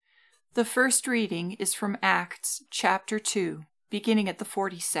The first reading is from Acts chapter 2, beginning at the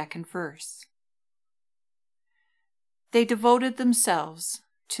 42nd verse. They devoted themselves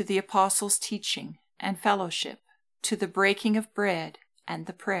to the apostles' teaching and fellowship, to the breaking of bread and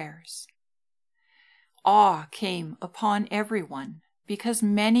the prayers. Awe came upon everyone because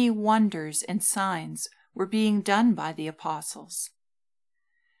many wonders and signs were being done by the apostles.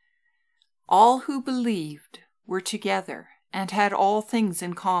 All who believed were together and had all things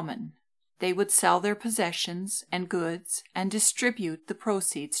in common. They would sell their possessions and goods and distribute the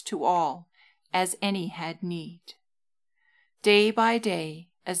proceeds to all, as any had need. Day by day,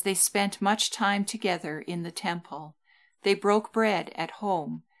 as they spent much time together in the temple, they broke bread at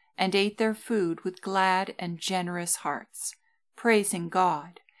home and ate their food with glad and generous hearts, praising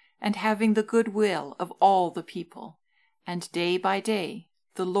God and having the good will of all the people. And day by day,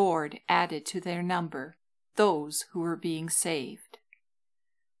 the Lord added to their number those who were being saved.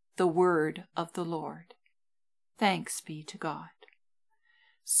 The word of the Lord. Thanks be to God.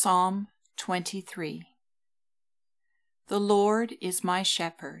 Psalm 23. The Lord is my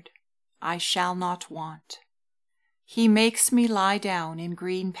shepherd, I shall not want. He makes me lie down in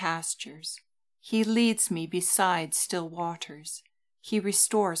green pastures. He leads me beside still waters. He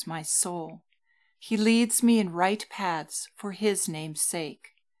restores my soul. He leads me in right paths for his name's sake.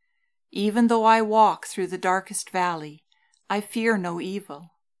 Even though I walk through the darkest valley, I fear no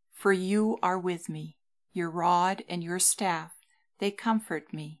evil, for you are with me. Your rod and your staff, they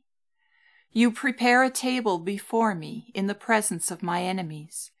comfort me. You prepare a table before me in the presence of my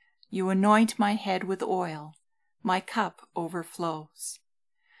enemies. You anoint my head with oil. My cup overflows.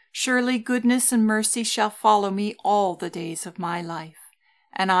 Surely goodness and mercy shall follow me all the days of my life,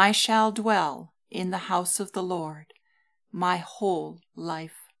 and I shall dwell in the house of the Lord my whole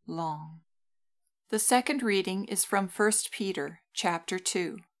life long. The second reading is from 1 Peter chapter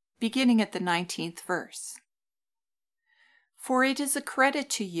 2, beginning at the 19th verse. For it is a credit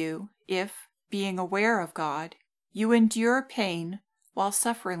to you if, being aware of God, you endure pain while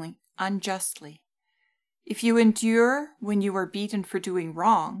suffering unjustly. If you endure when you are beaten for doing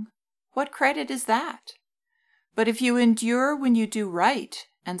wrong, what credit is that? But if you endure when you do right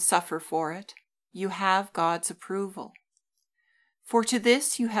and suffer for it, you have God's approval. For to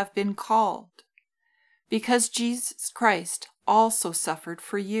this you have been called, because Jesus Christ also suffered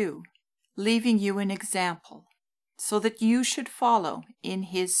for you, leaving you an example, so that you should follow in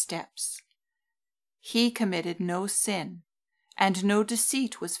his steps. He committed no sin, and no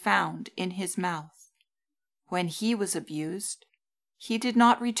deceit was found in his mouth. When he was abused, he did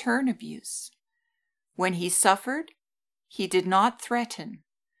not return abuse. When he suffered, he did not threaten,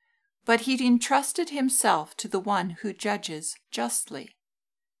 but he entrusted himself to the one who judges justly.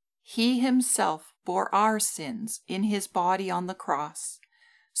 He himself bore our sins in his body on the cross,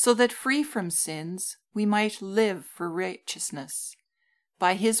 so that free from sins we might live for righteousness.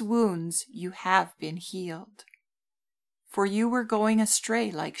 By his wounds you have been healed. For you were going astray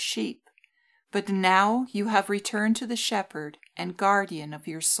like sheep, but now you have returned to the shepherd and guardian of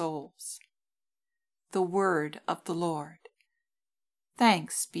your souls. The word of the Lord.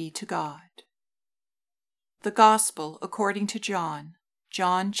 Thanks be to God. The Gospel according to John,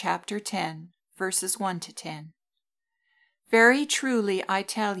 John chapter 10, verses 1 to 10. Very truly I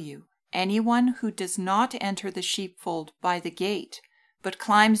tell you, anyone who does not enter the sheepfold by the gate, but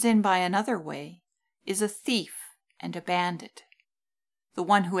climbs in by another way, is a thief and a bandit. The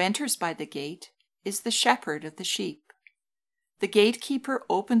one who enters by the gate is the shepherd of the sheep. The gatekeeper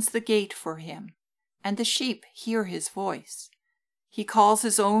opens the gate for him, and the sheep hear his voice. He calls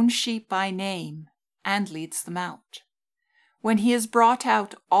his own sheep by name and leads them out. When he has brought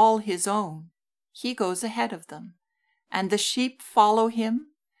out all his own, he goes ahead of them, and the sheep follow him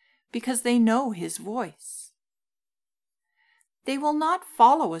because they know his voice. They will not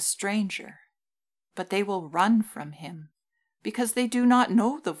follow a stranger, but they will run from him, because they do not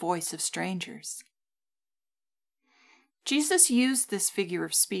know the voice of strangers. Jesus used this figure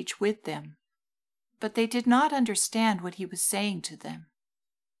of speech with them, but they did not understand what he was saying to them.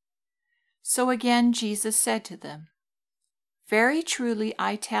 So again Jesus said to them, Very truly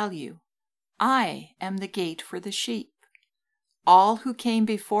I tell you, I am the gate for the sheep. All who came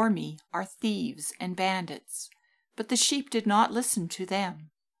before me are thieves and bandits, but the sheep did not listen to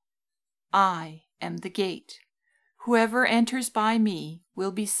them. I am the gate. Whoever enters by me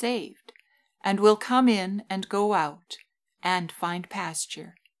will be saved, and will come in and go out, and find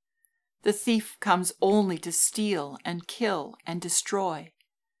pasture. The thief comes only to steal and kill and destroy.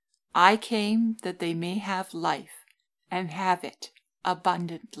 I came that they may have life, and have it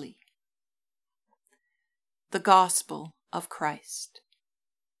abundantly. The Gospel of Christ.